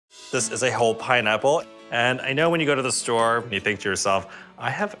This is a whole pineapple. And I know when you go to the store, you think to yourself, I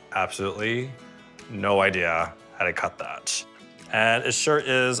have absolutely no idea how to cut that. And it sure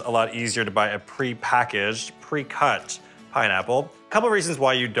is a lot easier to buy a pre-packaged, pre-cut pineapple. A couple of reasons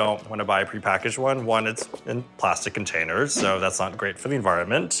why you don't want to buy a pre-packaged one. One, it's in plastic containers, so that's not great for the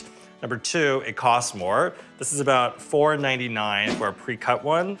environment. Number two, it costs more. This is about $4.99 for a pre-cut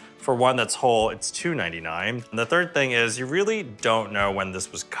one. For one that's whole, it's $2.99. And the third thing is you really don't know when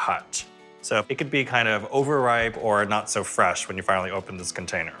this was cut. So it could be kind of overripe or not so fresh when you finally open this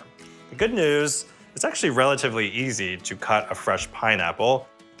container. The good news, it's actually relatively easy to cut a fresh pineapple.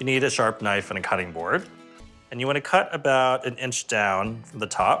 You need a sharp knife and a cutting board. And you want to cut about 1 inch down from the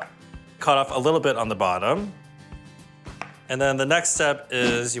top. Cut off a little bit on the bottom. And then the next step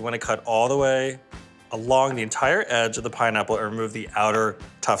is you want to cut all the way along the entire edge of the pineapple and remove the outer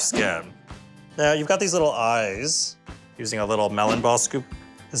tough skin. Now you've got these little eyes. Using a little melon ball scoop,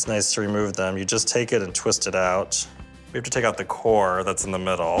 it's nice to remove them. You just take it and twist it out. We have to take out the core that's in the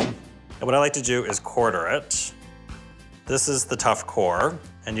middle. And what I like to do is quarter it. This is the tough core,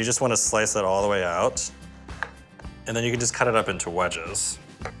 and you just want to slice it all the way out. And then you can just cut it up into wedges.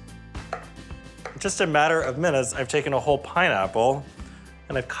 In just a matter of minutes, I've taken a whole pineapple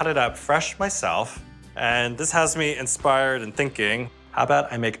and I've cut it up fresh myself. And this has me inspired and thinking, how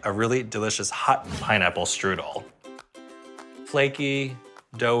about I make a really delicious hot pineapple strudel? Flaky,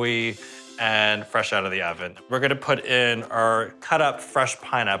 doughy, and fresh out of the oven. We're gonna put in our cut up fresh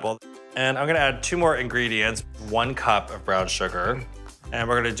pineapple, and I'm gonna add 2 more ingredients, 1 cup of brown sugar, and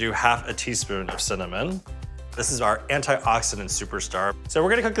we're gonna do ½ a teaspoon of cinnamon. This is our antioxidant superstar. So we're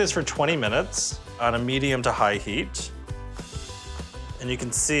gonna cook this for 20 minutes on a medium to high heat. And you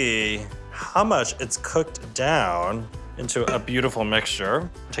can see how much it's cooked down into a beautiful mixture.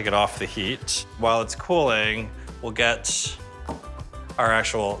 Take it off the heat. While it's cooling, we'll get our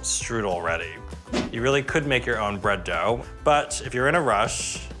actual strudel ready. You really could make your own bread dough, but if you're in a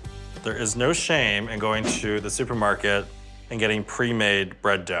rush, there is no shame in going to the supermarket and getting pre-made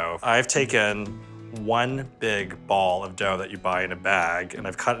bread dough. I've taken 1 big ball of dough that you buy in a bag, and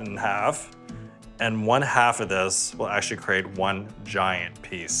I've cut it in half, and 1/2 of this will actually create 1 giant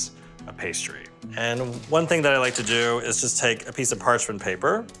piece of pastry. And one thing that I like to do is just take a piece of parchment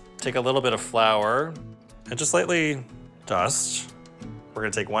paper, take a little bit of flour, and just lightly dust. We're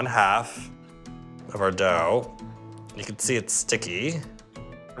gonna take 1/2 of our dough. You can see it's sticky.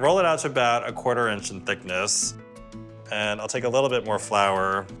 Roll it out to about 1/4 inch in thickness. And I'll take a little bit more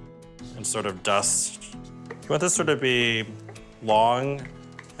flour and sort of dust. You want this sort of be long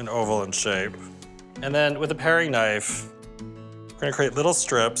and oval in shape. And then with a paring knife, we're gonna create little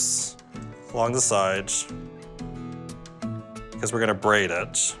strips along the sides because we're gonna braid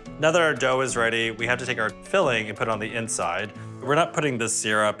it. Now that our dough is ready, we have to take our filling and put it on the inside. We're not putting the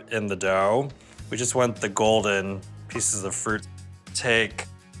syrup in the dough. We just want the golden pieces of fruit. Take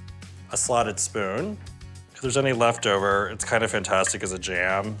a slotted spoon. If there's any leftover, it's kind of fantastic as a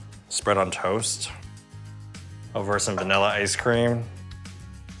jam. Spread on toast over some vanilla ice cream.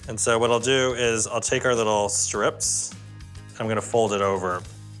 And so what I'll do is I'll take our little strips, I'm gonna fold it over.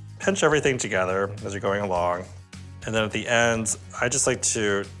 Pinch everything together as you're going along. And then at the ends, I just like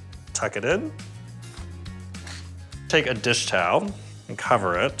to tuck it in. Take a dish towel and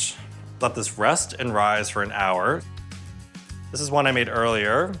cover it. Let this rest and rise for an hour. This is one I made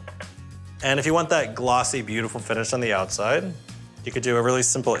earlier. And if you want that glossy, beautiful finish on the outside, you could do a really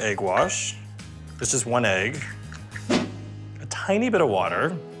simple egg wash. It's just 1 egg, a tiny bit of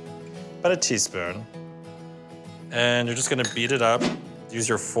water, about a teaspoon. And you're just gonna beat it up. Use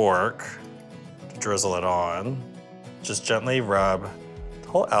your fork to drizzle it on. Just gently rub the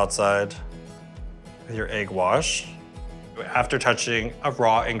whole outside with your egg wash. After touching a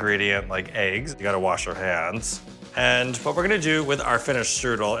raw ingredient like eggs, you gotta wash your hands. And what we're gonna do with our finished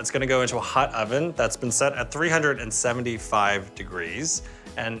strudel, it's gonna go into a hot oven that's been set at 375 degrees.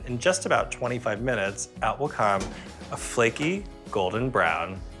 And in just about 25 minutes, out will come a flaky, golden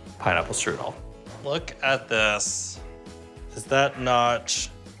brown pineapple strudel. Look at this. Is that not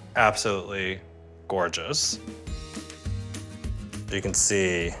absolutely gorgeous? You can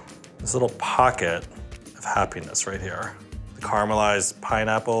see this little pocket of happiness right here. The caramelized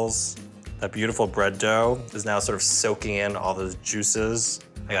pineapples, that beautiful bread dough is now sort of soaking in all those juices.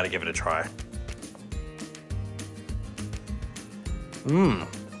 I gotta give it a try.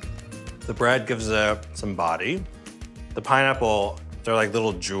 The bread gives it some body. The pineapple, they're like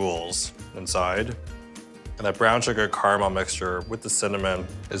little jewels inside. And that brown sugar caramel mixture with the cinnamon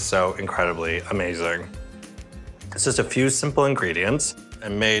is so incredibly amazing. It's just a few simple ingredients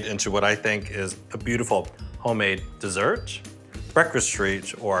and made into what I think is a beautiful homemade dessert breakfast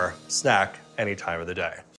treat or snack any time of the day.